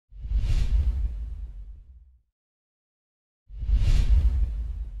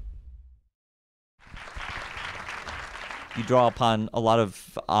You draw upon a lot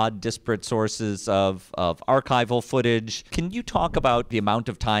of odd, disparate sources of archival footage. Can you talk about the amount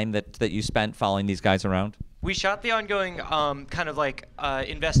of time that you spent following these guys around? We shot the ongoing kind of like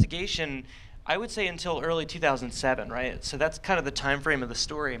investigation, I would say, until early 2007, right? So that's kind of the time frame of the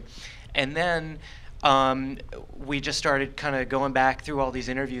story. And then we just started kind of going back through all these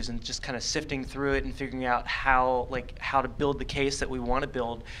interviews and just kind of sifting through it and figuring out how to build the case that we want to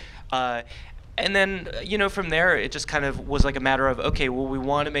build. And then, from there, it just kind of was like a matter of, okay, well, we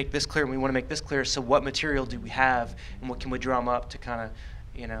want to make this clear and we want to make this clear, so what material do we have and what can we drum up to kind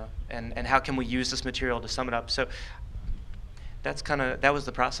of, and how can we use this material to sum it up? So that was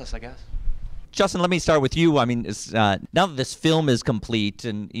the process, I guess. Justin, let me start with you. I mean, now that this film is complete,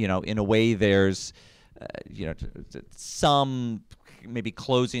 and in a way, there's, some maybe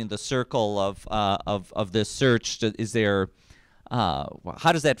closing the circle of this search. Is there?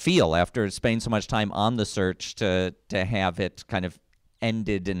 How does that feel after spending so much time on the search to have it kind of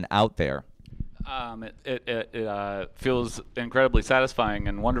ended and out there? It feels incredibly satisfying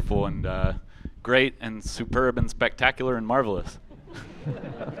and wonderful and great and superb and spectacular and marvelous.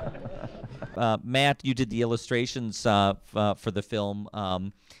 Matt, you did the illustrations for the film.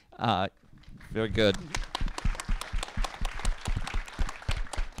 Very good.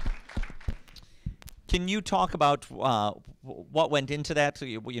 Can you talk about what went into that?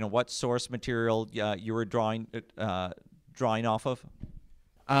 What source material you were drawing off of?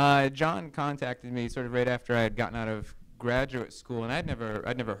 Jon contacted me sort of right after I had gotten out of graduate school, and I'd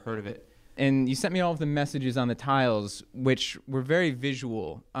never heard of it. And you sent me all of the messages on the tiles, which were very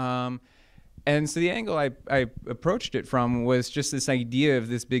visual. And so the angle I approached it from was just this idea of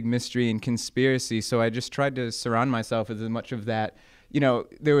this big mystery and conspiracy. So I just tried to surround myself with as much of that.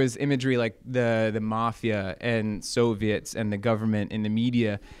 There was imagery like the mafia and Soviets and the government and the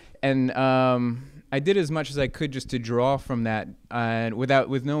media. And I did as much as I could just to draw from that,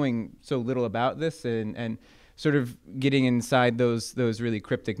 with knowing so little about this and sort of getting inside those really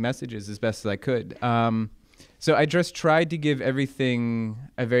cryptic messages as best as I could. So I just tried to give everything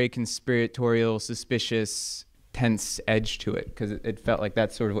a very conspiratorial, suspicious, tense edge to it, because it felt like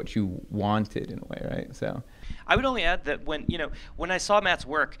that's sort of what you wanted in a way, right? So I would only add that when I saw Matt's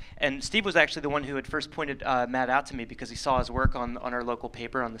work, and Steve was actually the one who had first pointed Matt out to me because he saw his work on our local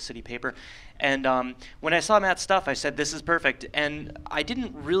paper, on the city paper, and when I saw Matt's stuff, I said, this is perfect. And I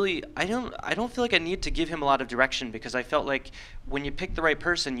don't feel like I need to give him a lot of direction, because I felt like when you pick the right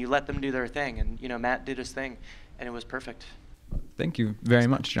person, you let them do their thing, and Matt did his thing, and it was perfect. Thank you very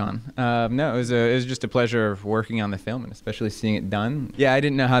much, Jon. No, it was just a pleasure working on the film, and especially seeing it done. Yeah, I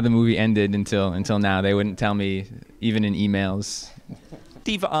didn't know how the movie ended until now. They wouldn't tell me, even in emails.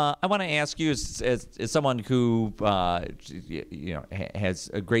 Steve, I want to ask you, as someone who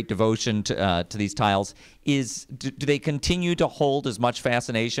has a great devotion to these tiles, do they continue to hold as much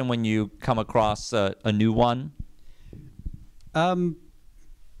fascination when you come across a new one?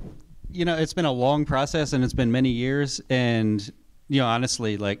 It's been a long process, and it's been many years, and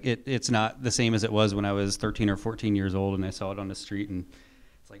honestly, like it's not the same as it was when I was 13 or 14 years old and I saw it on the street, and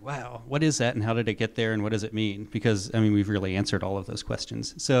it's like, wow, what is that, and how did it get there, and what does it mean? Because we've really answered all of those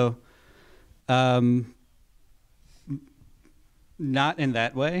questions. So not in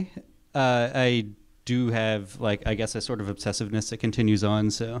that way. I do have, I guess, a sort of obsessiveness that continues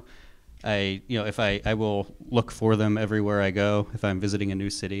on. So I will look for them everywhere I go. If I'm visiting a new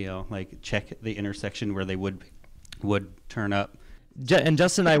city, I'll check the intersection where they would turn up. And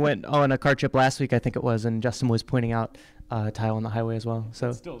Justin and I went on a car trip last week, I think it was, and Justin was pointing out a tile on the highway as well. So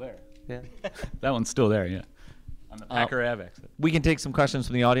it's still there. Yeah. That one's still there, yeah. On the Packer Ave exit. We can take some questions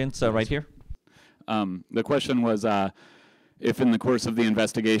from the audience right here. The question was, if in the course of the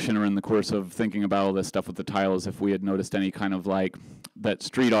investigation or in the course of thinking about all this stuff with the tiles, if we had noticed any kind of that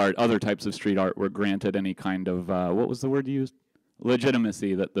street art, other types of street art were granted any kind of, what was the word you used?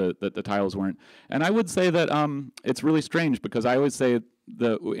 Legitimacy, that the tiles weren't. And I would say that it's really strange, because I always say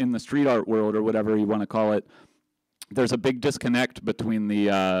in the street art world, or whatever you want to call it, there's a big disconnect between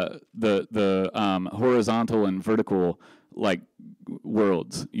the horizontal and vertical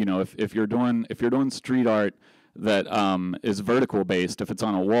worlds. If you're doing street art that is vertical based, if it's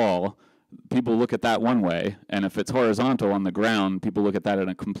on a wall, people look at that one way, and if it's horizontal on the ground, people look at that in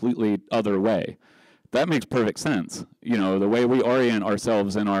a completely other way. That makes perfect sense. The way we orient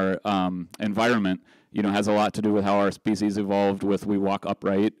ourselves in our environment, has a lot to do with how our species evolved with we walk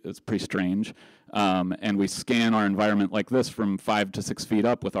upright. It's pretty strange. And we scan our environment like this from 5 to 6 feet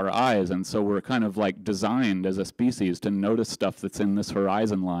up with our eyes. And so we're kind of designed as a species to notice stuff that's in this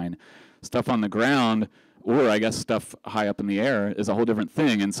horizon line. Stuff on the ground, or I guess stuff high up in the air is a whole different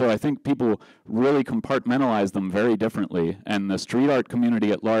thing. And so I think people really compartmentalize them very differently. And the street art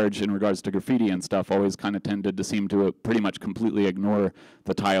community at large, in regards to graffiti and stuff, always kind of tended to seem to pretty much completely ignore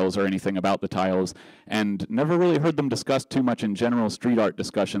the tiles or anything about the tiles, and never really heard them discussed too much in general street art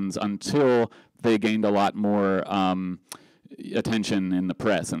discussions until they gained a lot more attention in the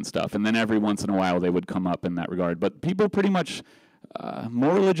press and stuff. And then every once in a while they would come up in that regard. But people pretty much,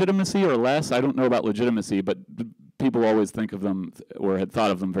 more legitimacy or less, I don't know about legitimacy, but people always think of them or had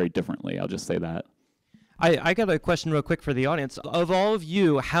thought of them very differently. I'll just say that. I got a question real quick for the audience. Of all of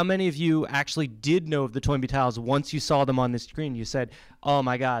you, how many of you actually did know of the Toynbee tiles once you saw them on the screen? You said, oh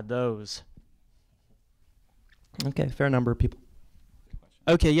my God, those. Okay, fair number of people.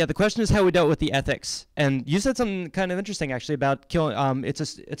 Okay, yeah, the question is how we dealt with the ethics. And you said something kind of interesting, actually, about killing, it's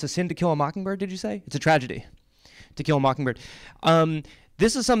a sin to kill a mockingbird, did you say? It's a tragedy to kill a mockingbird.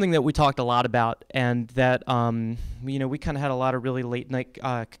 This is something that we talked a lot about, and that, you know, we kind of had a lot of really late night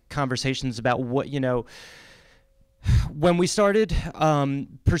conversations about what, you know, when we started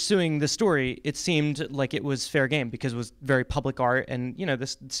pursuing the story, it seemed like it was fair game because it was very public art, and you know,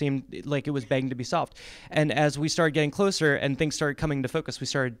 this seemed like it was begging to be solved. And as we started getting closer and things started coming into focus, we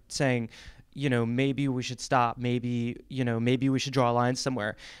started saying, you know, maybe we should stop, maybe, you know, maybe we should draw a line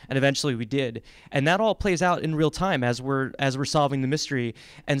somewhere. And eventually we did. And that all plays out in real time as we're solving the mystery.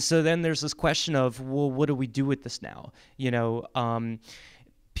 And so then there's this question of, well, what do we do with this now? You know,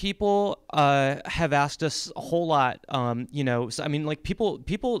 people have asked us a whole lot, you know, so, I mean, like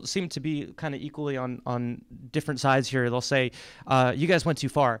people seem to be kind of equally on different sides here. They'll say, you guys went too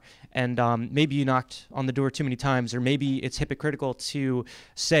far, and maybe you knocked on the door too many times, or maybe it's hypocritical to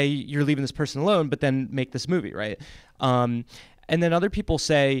say you're leaving this person alone, but then make this movie, right? And then other people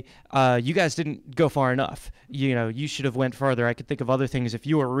say, you guys didn't go far enough. You know, you should have went farther. I could think of other things if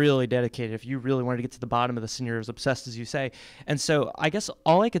you were really dedicated, if you really wanted to get to the bottom of this and you're as obsessed as you say. And so I guess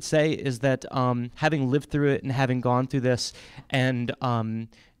all I could say is that having lived through it and having gone through this and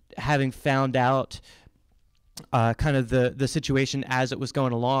having found out kind of the situation as it was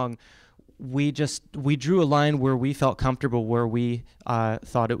going along, we drew a line where we felt comfortable, where we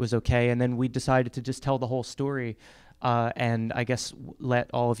thought it was okay. And then we decided to just tell the whole story. And I guess let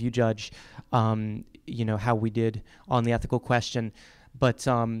all of you judge, you know, how we did on the ethical question. But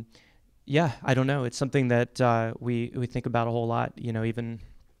yeah, I don't know. It's something that we think about a whole lot. You know, even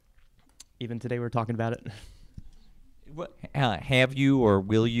today we're talking about it. Have you or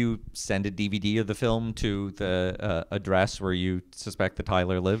will you send a DVD of the film to the address where you suspect that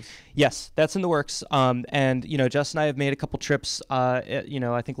Tyler lives? Yes, that's in the works. And, you know, Justin and I have made a couple trips, you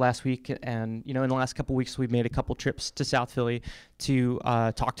know, I think last week, and, you know, in the last couple weeks, we've made a couple trips to South Philly to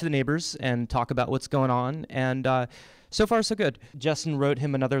talk to the neighbors and talk about what's going on. And so far, so good. Justin wrote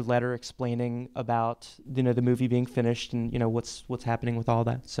him another letter explaining about, you know, the movie being finished and, you know, what's happening with all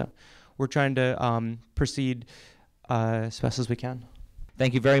that. So we're trying to proceed as fast as we can.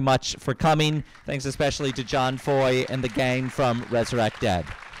 Thank you very much for coming. Thanks especially to Jon Foy and the gang from Resurrect Dead.